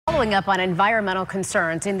Following up on environmental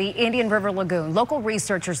concerns in the Indian River Lagoon, local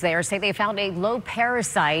researchers there say they found a low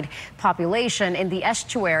parasite population in the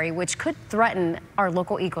estuary, which could threaten our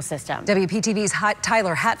local ecosystem. WPTV's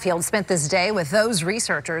Tyler Hatfield spent this day with those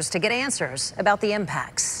researchers to get answers about the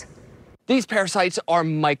impacts. These parasites are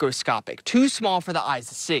microscopic, too small for the eyes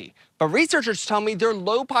to see. But researchers tell me their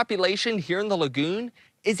low population here in the lagoon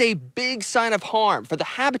is a big sign of harm for the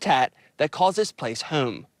habitat that calls this place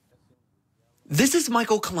home. This is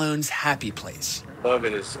Michael Cologne's happy place. Love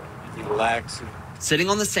it. It's relaxing. Sitting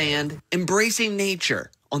on the sand, embracing nature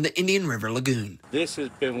on the Indian River Lagoon. This has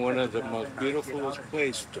been one of the most beautiful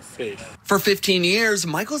places to fish. For 15 years,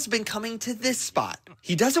 Michael's been coming to this spot.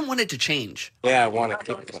 He doesn't want it to change. Yeah, I want to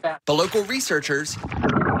keep it. But local researchers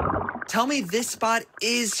tell me this spot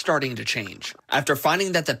is starting to change after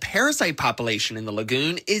finding that the parasite population in the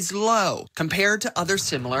lagoon is low compared to other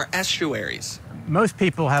similar estuaries. Most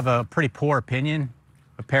people have a pretty poor opinion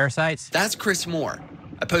of parasites. That's Chris Moore,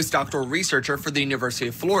 a postdoctoral researcher for the University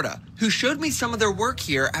of Florida, who showed me some of their work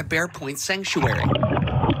here at Bear Point Sanctuary.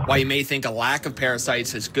 While you may think a lack of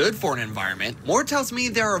parasites is good for an environment, Moore tells me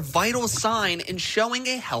they're a vital sign in showing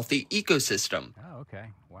a healthy ecosystem. Oh, okay.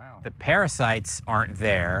 Wow. The parasites aren't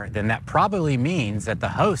there, then that probably means that the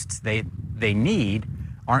hosts they need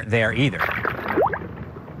aren't there either.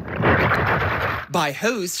 By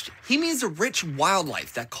host, he means the rich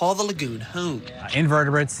wildlife that call the lagoon home.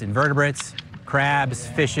 Invertebrates, crabs,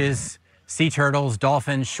 fishes, sea turtles,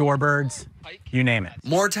 dolphins, shorebirds, you name it.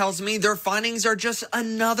 Moore tells me their findings are just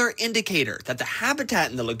another indicator that the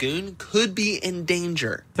habitat in the lagoon could be in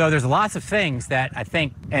danger. So there's lots of things that I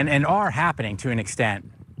think and are happening to an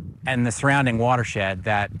extent in the surrounding watershed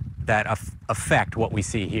that affect what we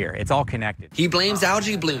see here. It's all connected. He blames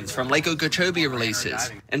algae blooms from Lake Okeechobee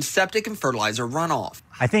releases and septic and fertilizer runoff.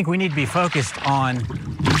 I think we need to be focused on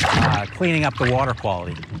cleaning up the water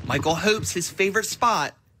quality. Michael hopes his favorite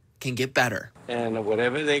spot can get better. And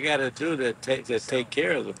whatever they got to do to take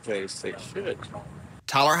care of the place, they should.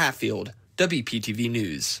 Tyler Hatfield, WPTV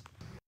News.